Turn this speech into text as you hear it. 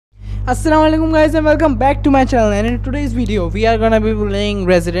Assalamualaikum guys and welcome back to my channel, and in today's video we are gonna be playing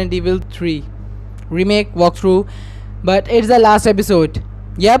Resident Evil 3 remake walkthrough, but it's the last episode.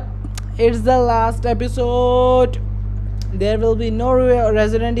 Yep, it's the last episode. There will be no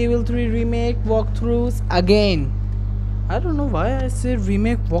Resident Evil 3 remake walkthroughs again. I don't know why I said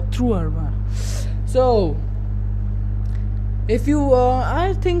remake walkthrough, Arman. So if you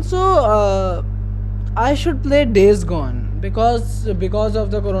I think so I should play Days Gone because of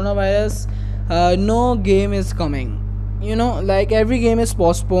the coronavirus. No game is coming, you know, like every game is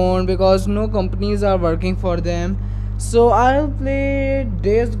postponed because no companies are working for them. So I'll play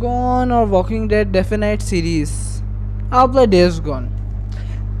Days Gone or Walking Dead Definite series. I'll play Days Gone.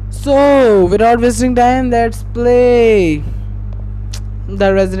 So without wasting time, let's play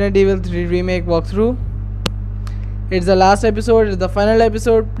the Resident Evil 3 remake walkthrough. It's the last episode, it's the final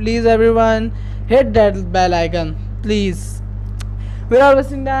episode. Please everyone, hit that bell icon, please. Without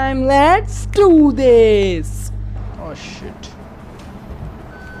wasting time, let's do this. Oh shit.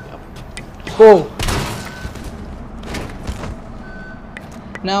 Go.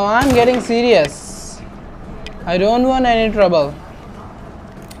 Now I'm getting serious. I don't want any trouble.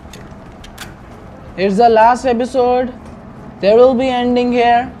 It's the last episode. There will be ending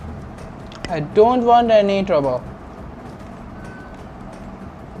here. I don't want any trouble.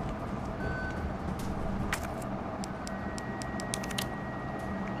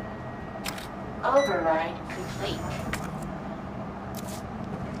 Override complete.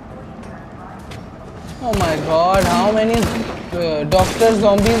 Oh my god, how many Doctor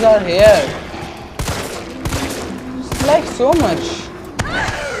Zombies are here? It's like so much.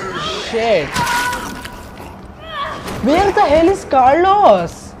 Shit. Where the hell is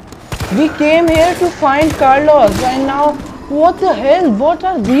Carlos? We came here to find Carlos and now what the hell? What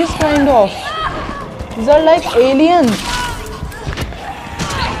are these kind of? These are like aliens.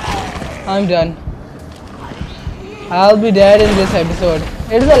 I'm done. I'll be dead in this episode.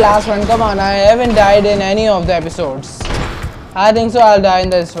 It's the last one. Come on, I haven't died in any of the episodes. I think so I'll die in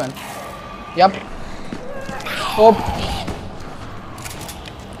this one. Yup. Hope.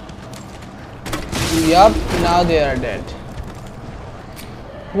 Yup, now they are dead.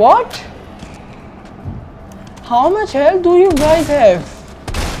 What? How much health do you guys have?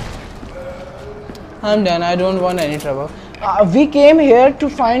 I'm done. I don't want any trouble. We came here to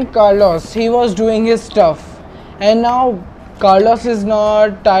find Carlos. He was doing his stuff. And now Carlos is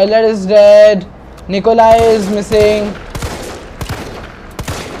not, Tyler is dead, Nikolai is missing.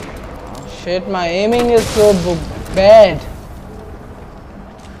 Oh, shit, my aiming is so bad.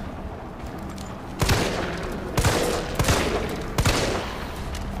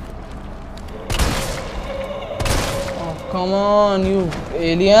 Oh, come on, you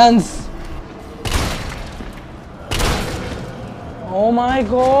aliens. Oh my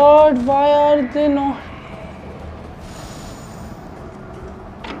god, why are they not?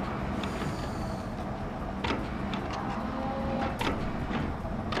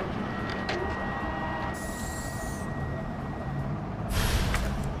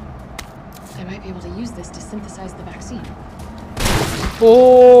 I might be able to use this to synthesize the vaccine.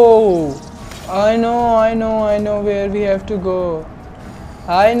 Oh, I know where we have to go.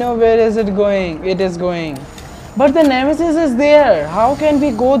 I know where is it going. It is going. But the Nemesis is there. How can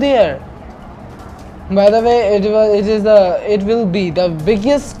we go there? By the way, it will be the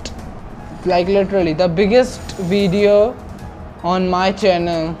biggest, like literally the biggest video on my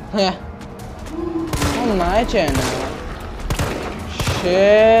channel. On my channel.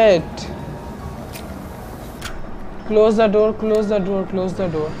 Shit. Close the door, close the door, close the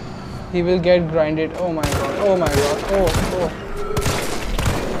door. He will get grinded. Oh my god, oh my god, oh.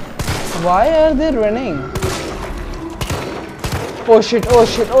 Why are they running? Oh shit, oh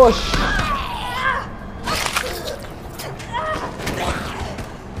shit, oh shit.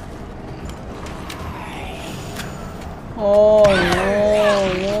 Oh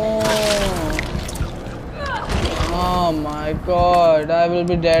no. Oh my god, I will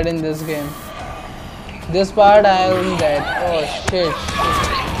be dead in this game. This part I am dead. Oh shit.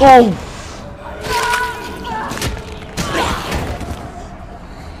 Oh!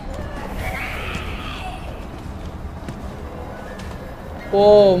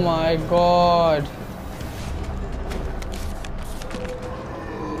 Oh my god.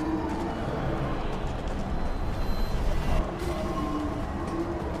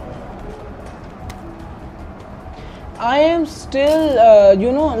 I am still,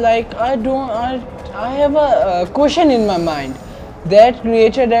 you know, like I have a question in my mind. That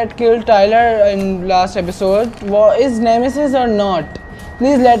creature that killed Tyler in last episode is Nemesis or not?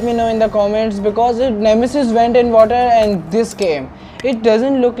 Please let me know in the comments, because if Nemesis went in water and this came, It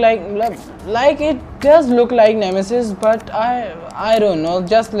doesn't look like it does look like Nemesis, but I don't know.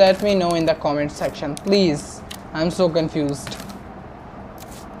 Just let me know in the comment section, please. I'm so confused.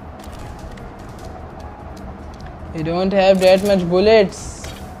 We don't have that much bullets.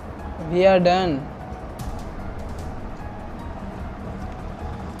 We are done.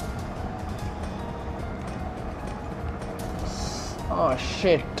 Oh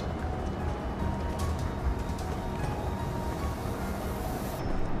shit.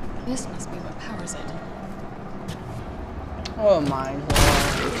 This must be what powers it. Oh my god.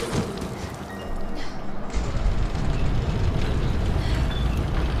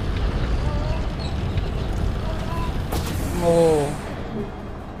 Oh.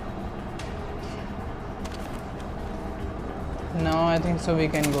 Now I think so we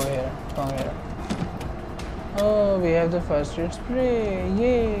can go here, from here. Oh, we have the first aid spray.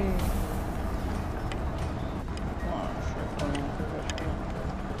 Yay.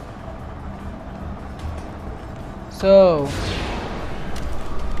 So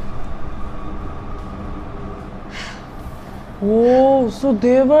oh, so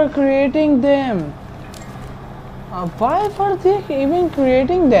they were creating them. Why were they even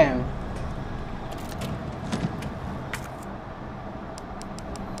creating them?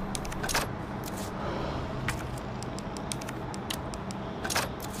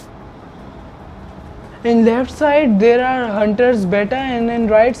 In left side there are hunters beta and in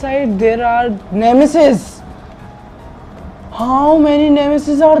right side there are nemesis. How many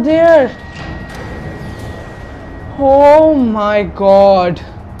nemesis are there? Oh my god.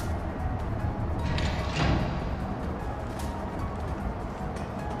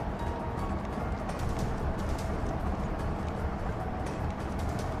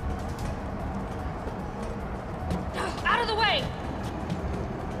 Out of the way!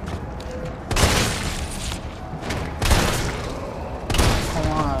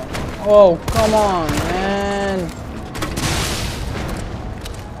 Come on. Oh, come on, man.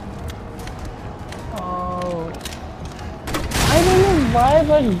 Oh. I don't know why,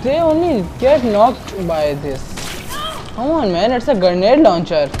 but they only get knocked by this. Come on, man. It's a grenade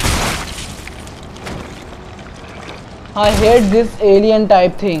launcher. I hate this alien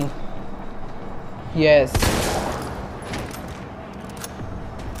type thing. Yes.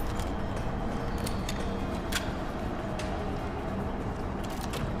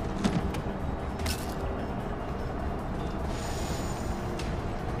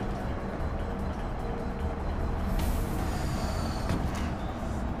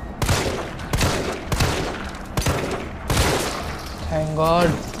 Thank God.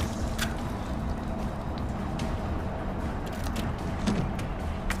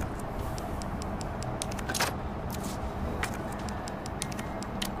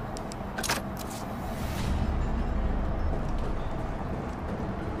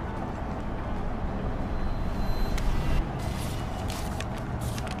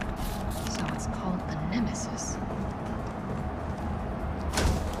 So it's called the Nemesis.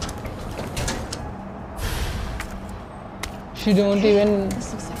 She don't even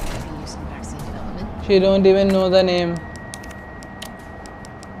This looks like it could be used in vaccine development. she don't even know the name.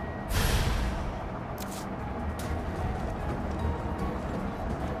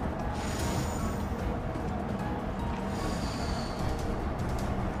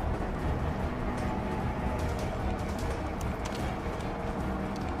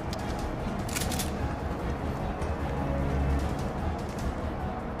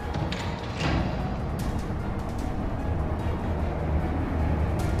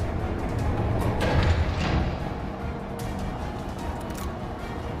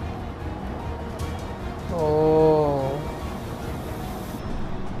 Oh.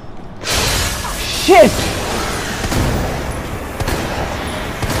 Shit!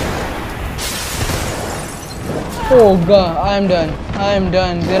 Oh god, I'm done. I'm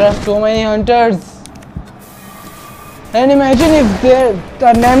done. There are so many hunters. And imagine if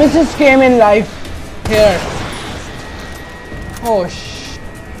the Nemesis came in life here. Oh sh.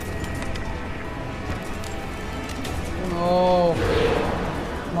 Oh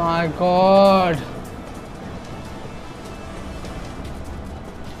my god.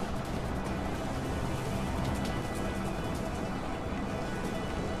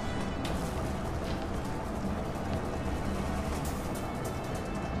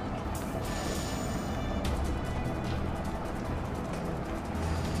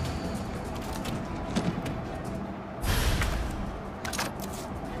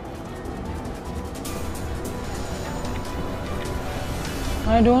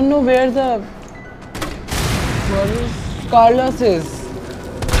 I don't know where the Carlos is.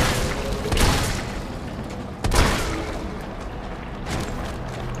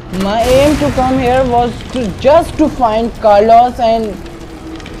 My aim to come here was just to find Carlos and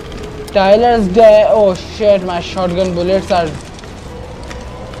Tyler's dead. Oh shit, my shotgun bullets are.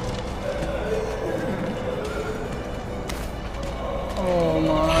 Oh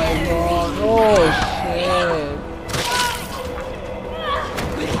my god, oh shit.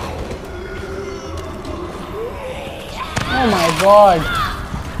 Oh my god.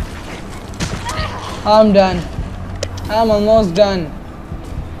 I'm done. I'm almost done.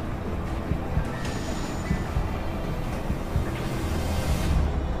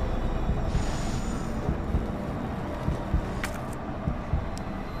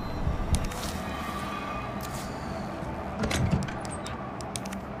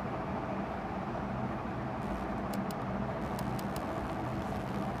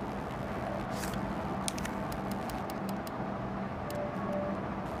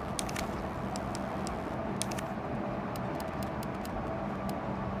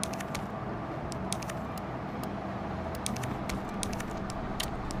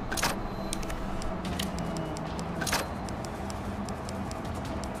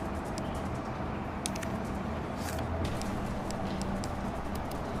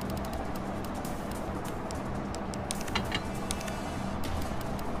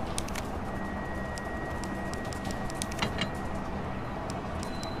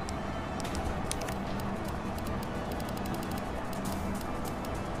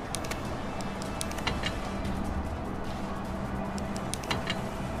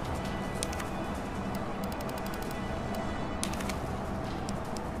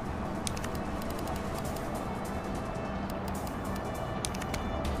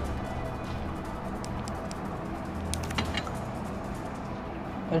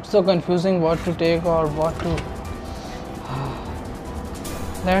 It's so confusing what to take or what to.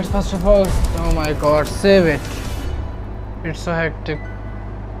 Let's first of all. Oh my god, save it. It's so hectic.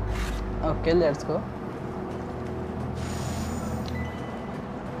 Okay, let's go.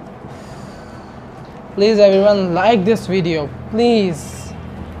 Please, everyone, like this video. Please.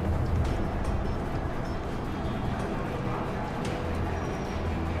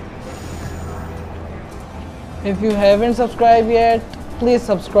 If you haven't subscribed yet, please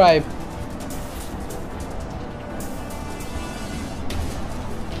subscribe.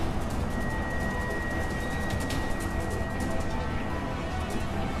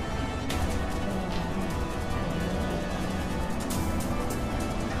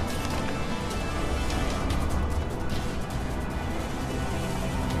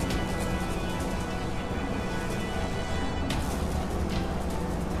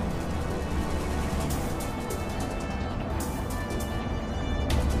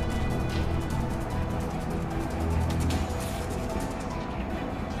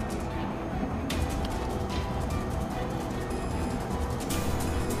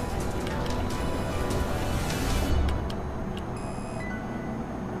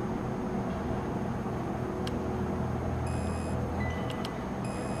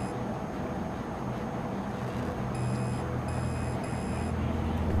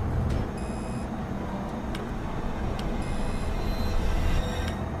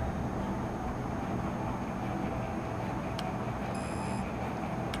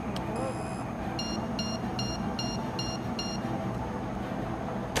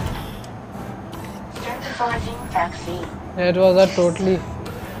 Vaccine. That was a totally.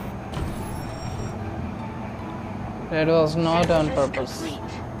 That was not on purpose. Complete.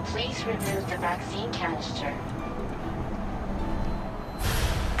 Please remove the vaccine canister.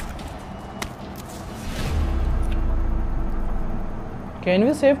 Can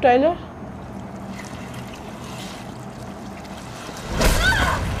we save Tyler?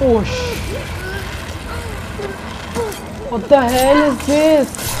 Oh shit. What the hell is this?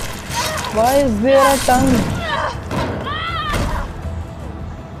 Why is there a tongue?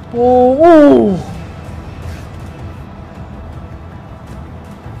 Oh, oh.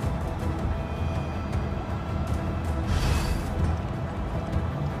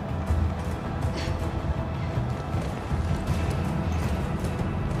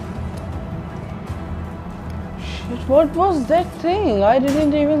 Shit, what was that thing? I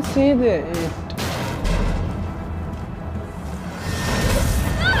didn't even see it.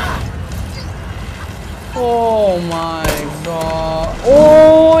 Oh my god.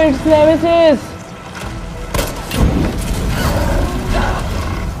 Oh, it's Nemesis.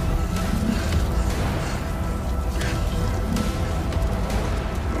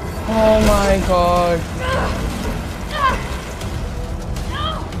 Oh my god.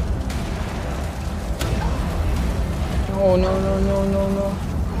 Oh no no no no no.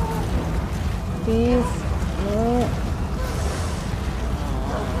 Please. No.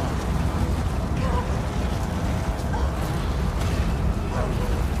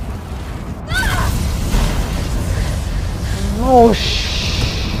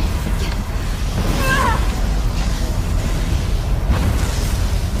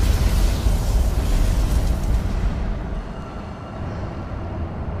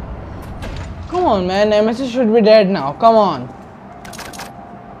 on, man. Nemesis should be dead now. Come on.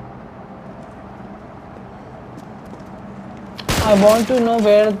 I want to know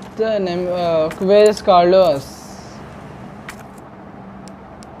where where is Carlos?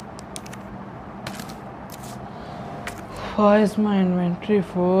 Why is my inventory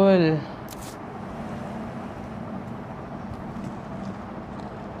full?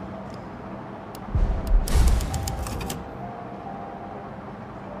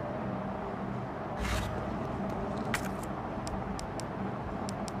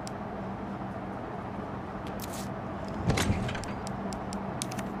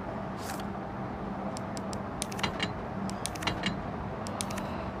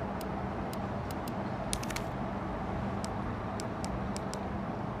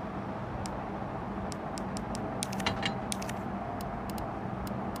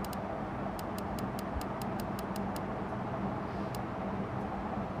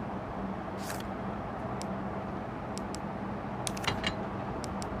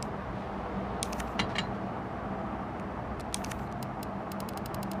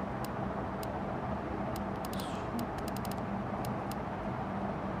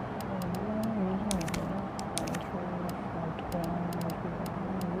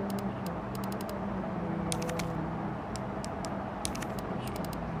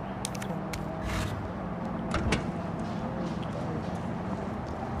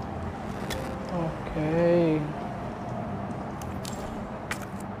 Okay.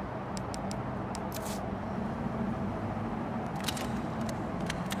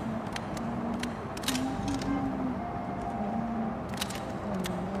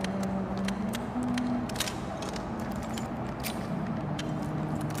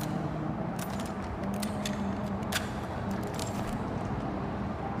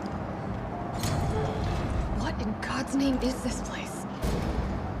 What in God's name is this place?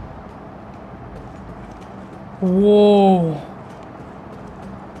 Whoa.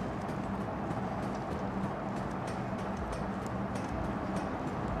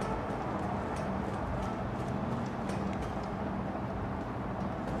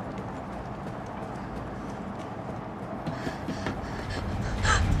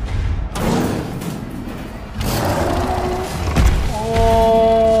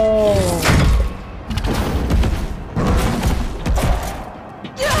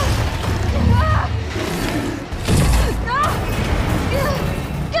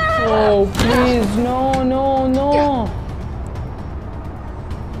 Oh, please, no, no, no.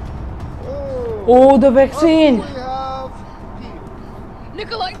 Oh, the vaccine. We have here.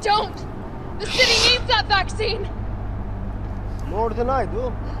 Nikolai, don't! The city needs that vaccine! More than I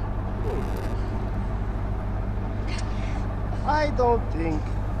do. I don't think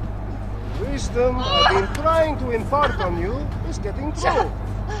the wisdom I've been trying to impart on you is getting through.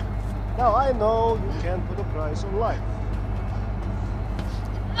 Now I know you can't put a price on life.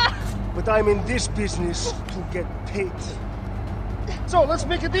 But I'm in this business to get paid. So let's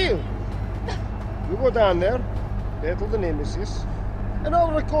make a deal. You go down there, battle the Nemesis, and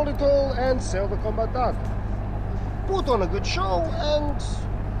I'll recall it all and sell the combat data. Put on a good show, and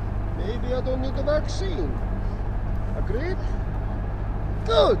maybe I don't need the vaccine. Agreed?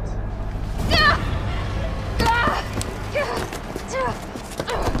 Good.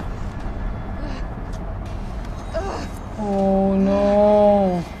 Oh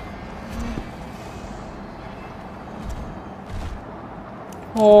no.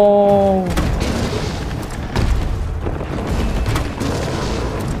 Oh.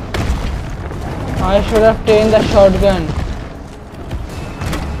 I should have taken the shotgun.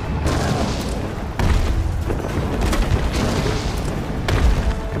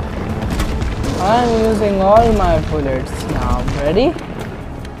 I'm using all my bullets now. Ready?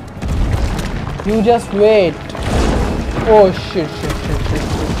 You just wait. Oh shit, shit, shit, shit, shit.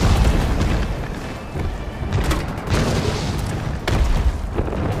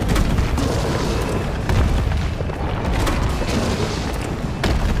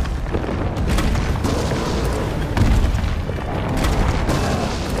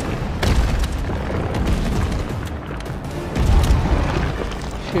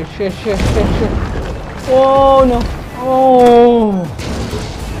 Shit, shit, shit, shit, shit. Oh no. Oh.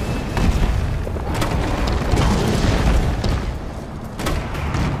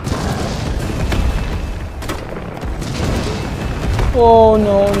 Oh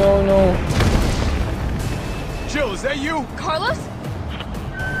no, no, no. Jill, is that you? Carlos?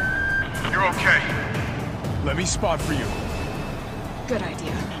 You're okay. Let me spot for you. Good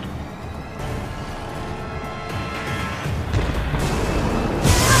idea.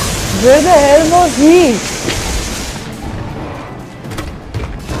 Where the hell was he?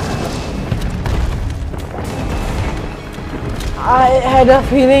 had a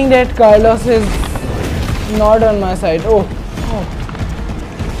feeling that Carlos is not on my side.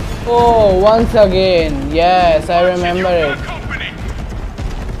 Oh, once again. Yes, I remember it.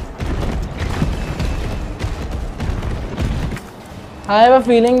 I have a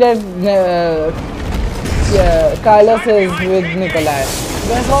feeling that Carlos is with Nikolai.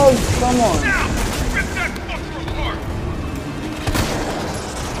 Because, come on.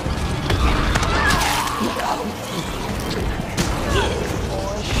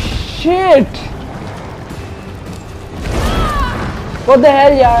 Shit! What the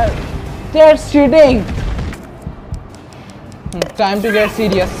hell, yaar? That's cheating! Time to get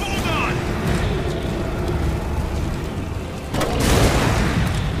serious.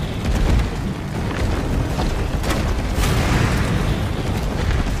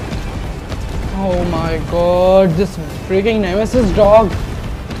 Oh my god, this freaking Nemesis dog.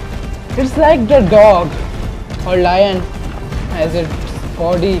 It's like the dog or lion as its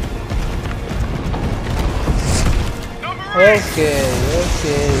body. Okay,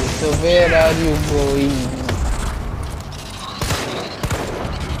 so where are you going?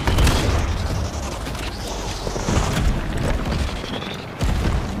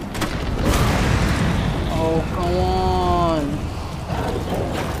 Oh, come on.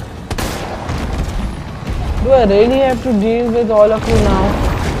 Do I really have to deal with all of you now?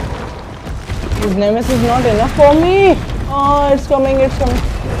 Is Nemesis not enough for me? Oh, it's coming.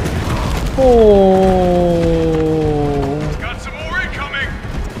 Oh.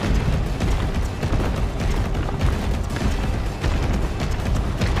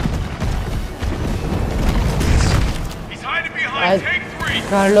 Take 3.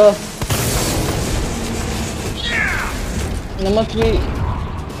 Carlos. Number 3.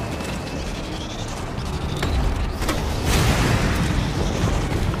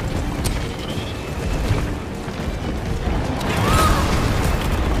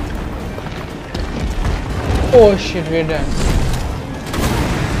 Oh shit, we're done.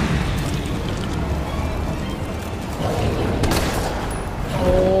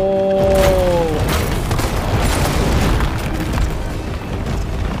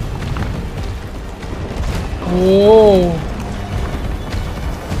 Whoa!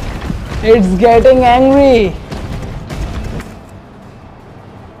 It's getting angry!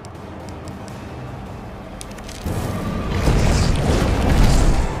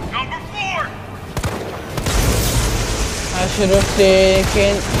 Number 4. I should have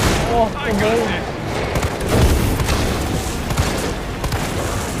taken... Oh, I got this.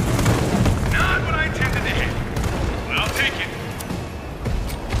 Not what I intended to hit, but I'll take it.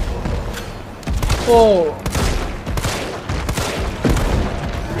 Oh!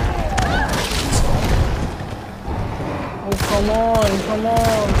 Come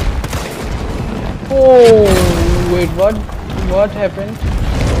on. Oh, wait, what happened?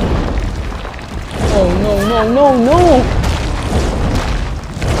 Oh, no.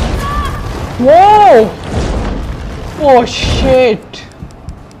 Whoa! Oh, shit.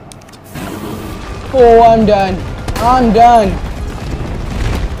 Oh, I'm done.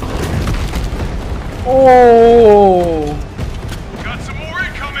 Oh. Got some more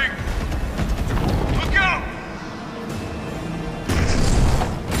incoming. Look out!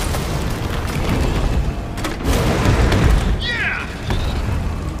 Yeah!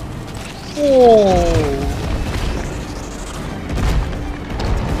 Oh.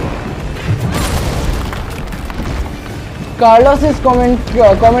 Carlos is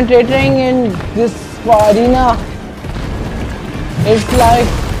commentating in this arena. It's like,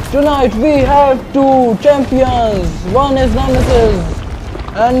 tonight we have 2 champions. One is Nemesis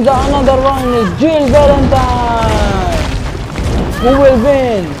and the another one is Jill Valentine. Who will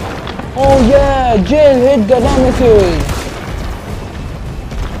win? Oh yeah, Jill hit the Nemesis.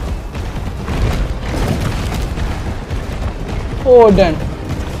 Oh, done.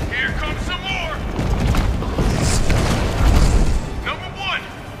 Here comes some more. Number 1.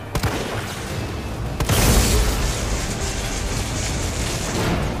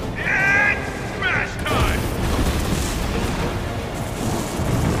 And smash time.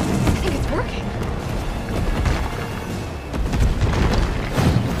 I think it's working.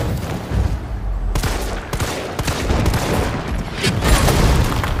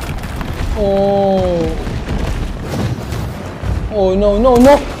 Oh no.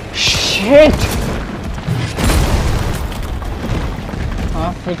 Shit. I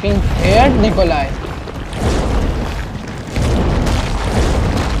freaking hate Nikolai.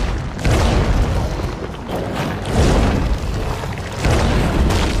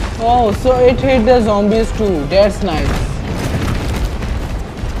 Oh, so it hit the zombies too. That's nice.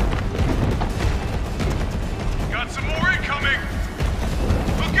 Got some more incoming.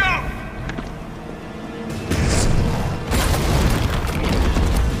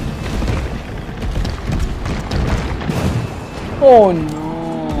 Oh no.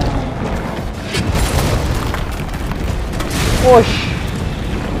 Push.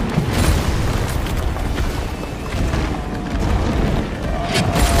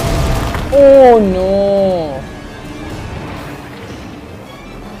 Oh no.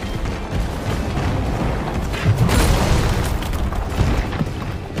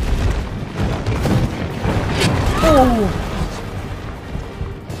 Oh.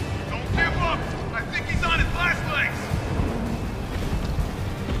 Don't give up! I think he's on his last legs!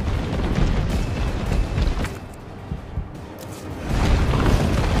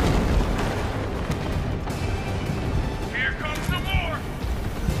 Here comes some more!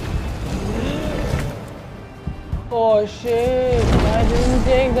 Oh shit. I didn't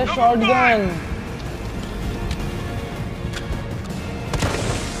take the shotgun.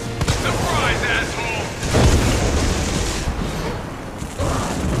 Surprise, asshole!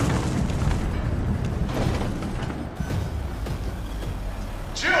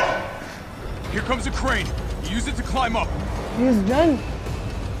 Jill! Here comes a crane. Use it to climb up. He's done.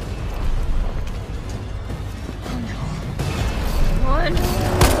 Come on.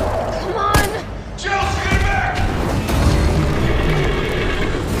 Come on. Jill, get back!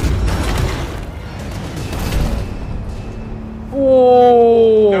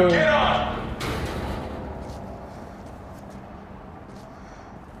 Oh. Now get on!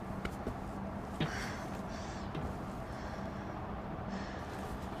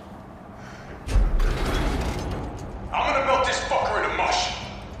 I'm gonna melt this fucker into mush.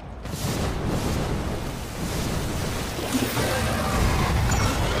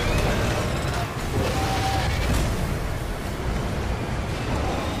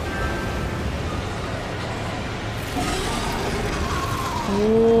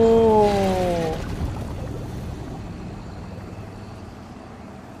 Oh.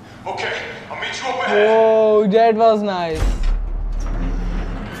 Okay, I'll meet you up ahead. Oh, that was nice.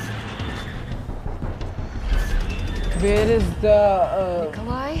 Where is the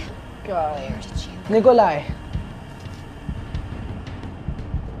Nikolai? guy? Where did you... Nikolai.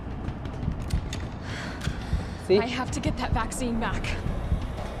 See, I have to get that vaccine back.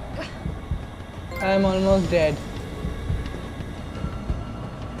 I'm almost dead.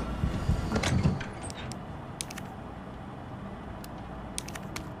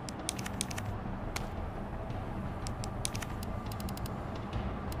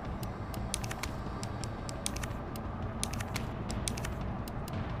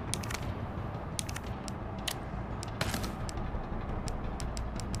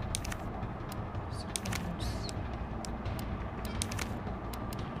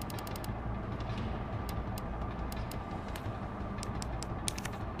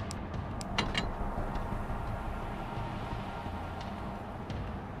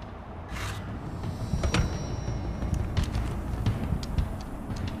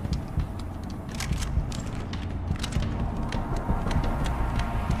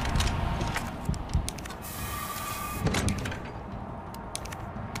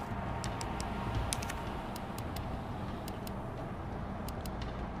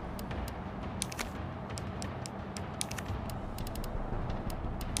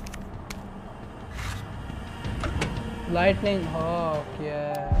 Lightning Hawk,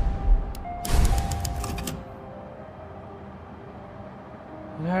 yeah.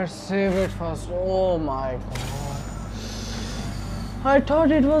 Let's save it first. Oh my god. I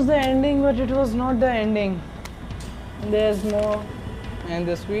thought it was the ending, but it was not the ending. There's more. And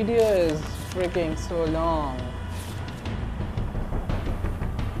this video is freaking so long.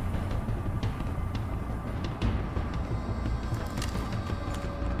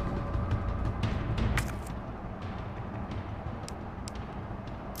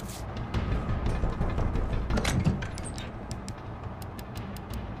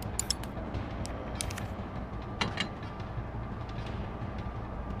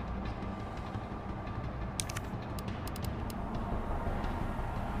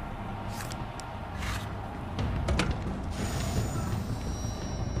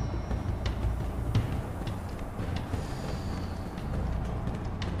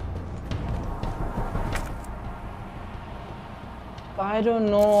 I don't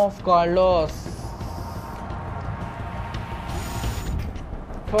know of Carlos.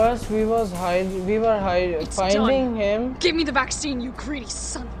 First we were finding him. Give me the vaccine, you greedy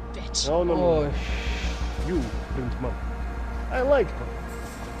son of a bitch. No, no, no. Oh, You print money. I like money.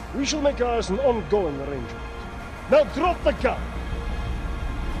 We shall make ours an ongoing arrangement. Now drop the gun!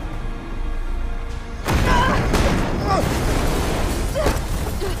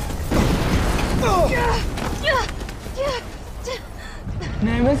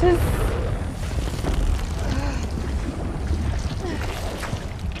 Nemesis?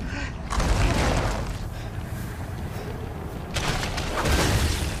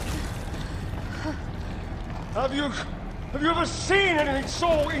 Have you ever seen anything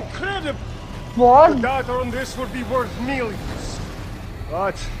so incredible? What? The data on this would be worth millions.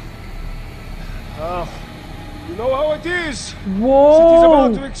 But, you know how it is. Whoa! City's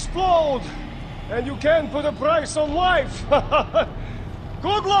about to explode, and you can't put a price on life.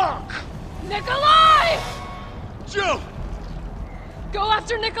 Good luck! Nikolai! Jill! Go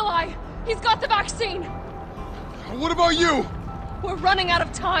after Nikolai! He's got the vaccine! What about you? We're running out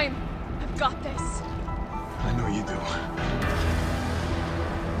of time. I've got this. I know you do.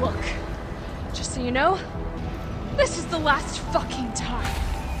 Look, just so you know, this is the last fucking time.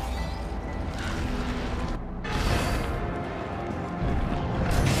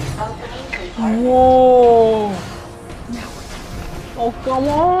 Opening compartment. Whoa! Oh, come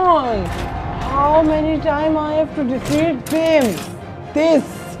on! How many times I have to defeat him? This!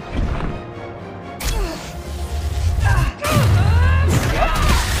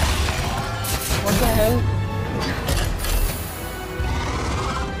 What the hell?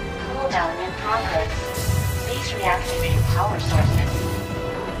 Cooldown in progress. Please reactivate power sources.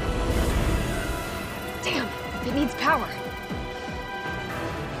 Damn, it needs power.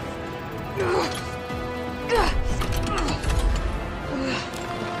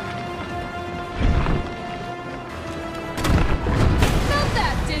 Felt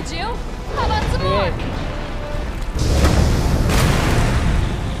that, did you? How about some more?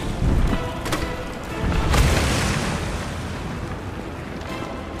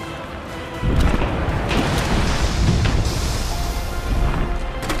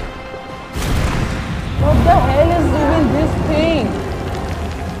 What the hell is even this thing?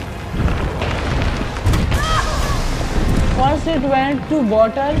 First it went to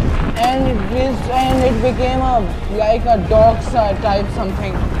bottle and it became like a dog type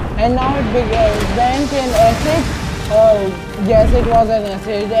something, and now it went in acid, or yes, it was an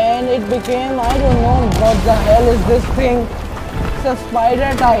acid, and it became, I don't know what the hell is this thing. It's a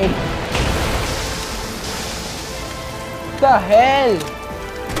spider type. The hell?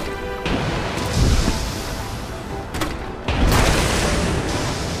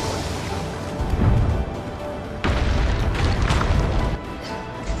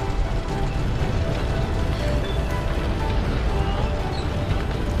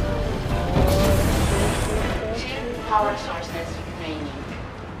 Power sources remaining.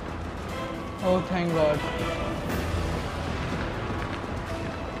 Oh, thank God.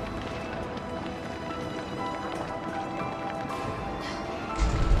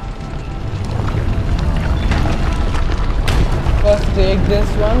 First take this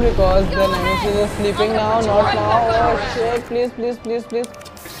one because the Nemesis is sleeping now, not now. Oh shit, please, please, please, please.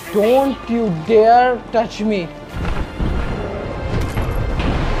 Don't you dare touch me.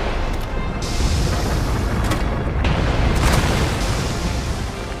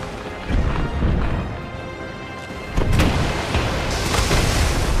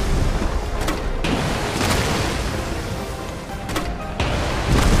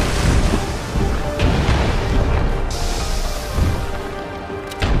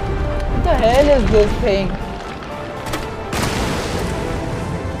 What the hell is this thing?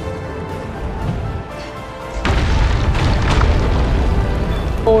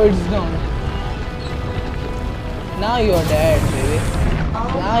 Oh, it's done. Now you're dead, baby. All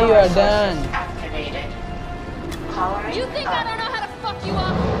Now power you are sources done. activated. Powering You think I up. don't know how to fuck you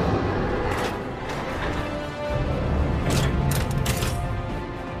up?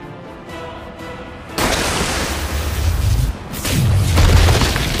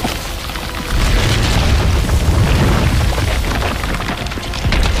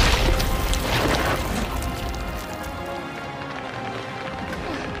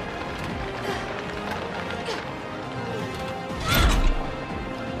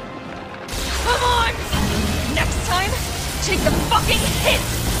 Come on! Next time, take the fucking hit!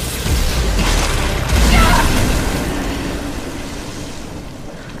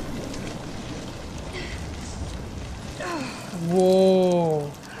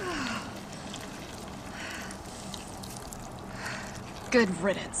 Whoa. Good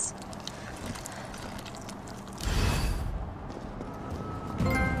riddance.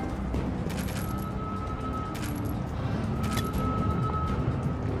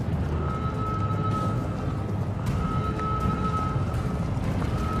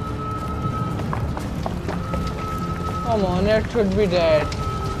 Come on, it should be dead.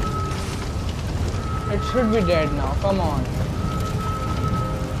 It should be dead now, come on.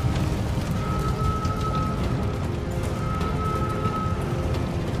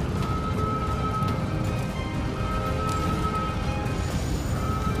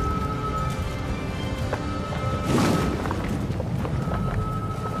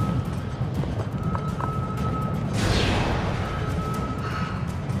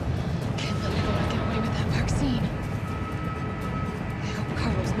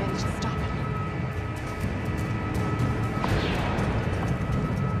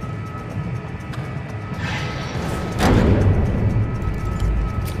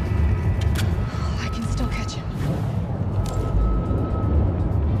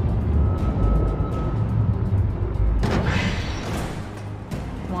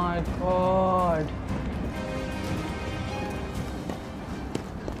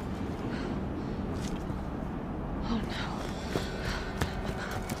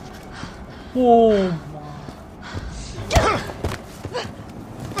 Oh.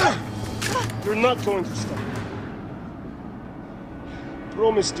 You're not going to stop.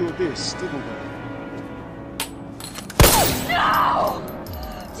 Promised you this, didn't I? No!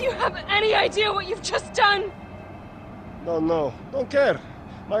 Do you have any idea what you've just done? No, don't care.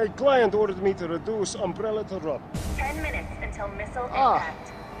 My client ordered me to reduce Umbrella to rubble. 10 minutes until missile Ah.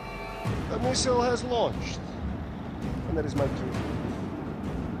 impact. The missile has launched. And that is my cue.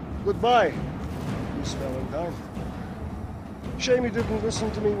 Goodbye, Miss Valentine. Shame you didn't listen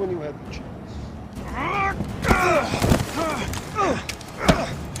to me when you had the chance.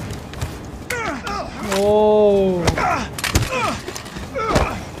 Oh.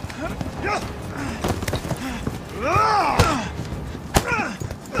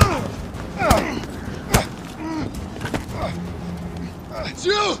 It's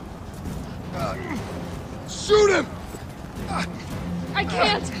you! Shoot him! I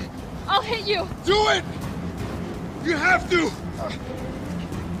can't! I'll hit you! Do it! You have to!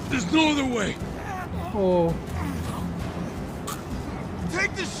 There's no other way. Oh.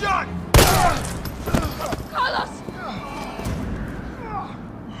 Take the shot! Carlos!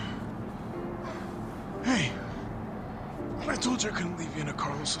 Hey, I told you I couldn't leave you in a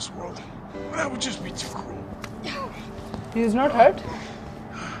Carlos's world. That would just be too cruel. He's not hurt?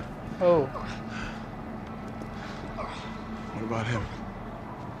 Oh. What about him?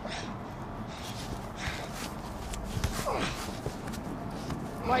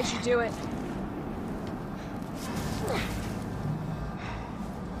 Why'd you do it?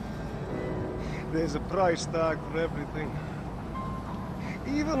 There's a price tag for everything.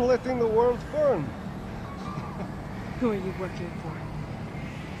 Even letting the world burn. Who are you working for?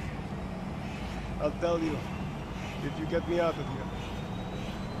 I'll tell you, if you get me out of here.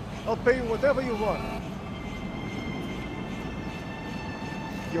 I'll pay you whatever you want.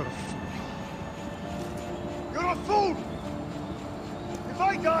 You're a fool. You're a fool! If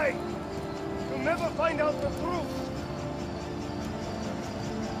I die, you'll never find out the truth.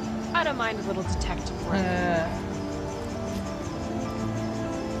 I don't mind a little detective work.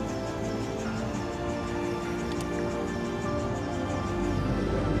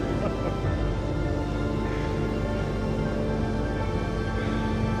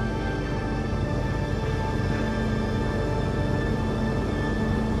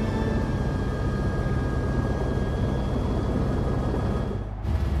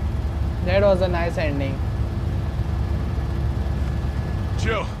 That was a nice ending.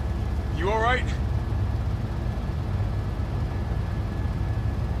 Jill, you alright?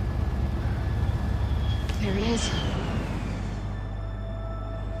 There he is.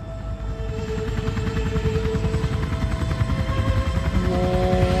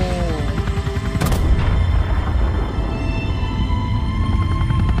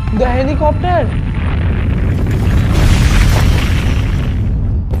 The helicopter.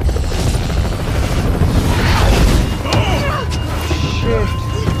 Shit.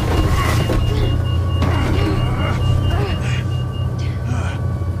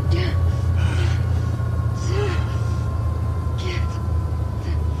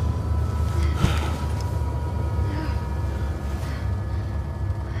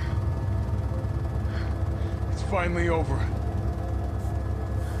 It's finally over.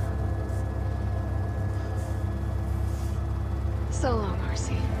 So long,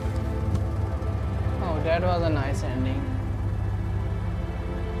 Marcy. Oh, that was a nice ending.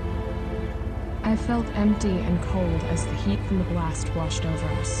 I felt empty and cold as the heat from the blast washed over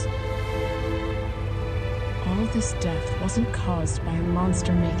us. All this death wasn't caused by a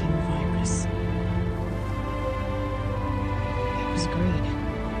monster-making virus. It was greed.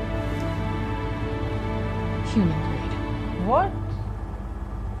 Human greed. What?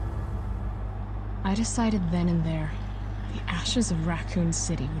 I decided then and there, the ashes of Raccoon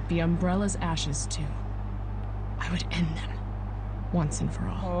City would be Umbrella's ashes too. I would end them, once and for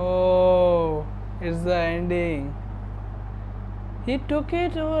all. Oh, it's the ending. He took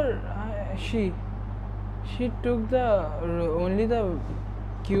it, or she took the only the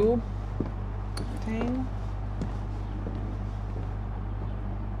cube thing.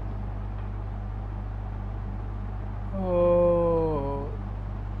 Oh.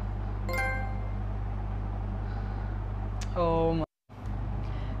 Oh my.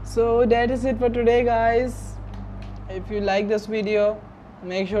 So that is it for today, guys. If you like this video,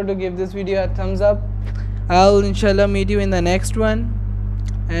 make sure to give this video a thumbs up. I'll inshallah meet you in the next one.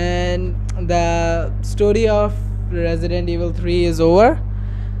 And the story of Resident Evil 3 is over.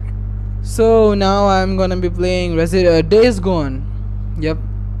 So now I'm gonna be playing Days Gone. Yep,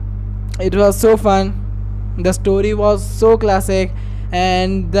 it was so fun. The story was so classic.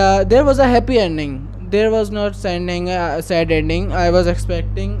 and there was a happy ending. There was not sending a sad ending. I was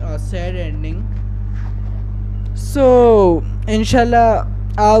expecting a sad ending. So inshallah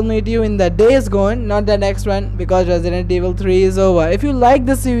I'll meet you in the Days Gone, not the next one, because Resident Evil 3 is over. If you like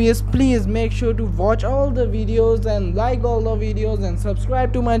the series, please make sure to watch all the videos and like all the videos and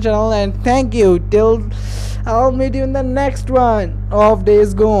subscribe to my channel, and thank you. Till I'll meet you in the next one of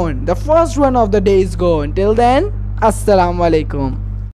Days Gone, the first one of the Days Gone. Till then, assalamu alaikum.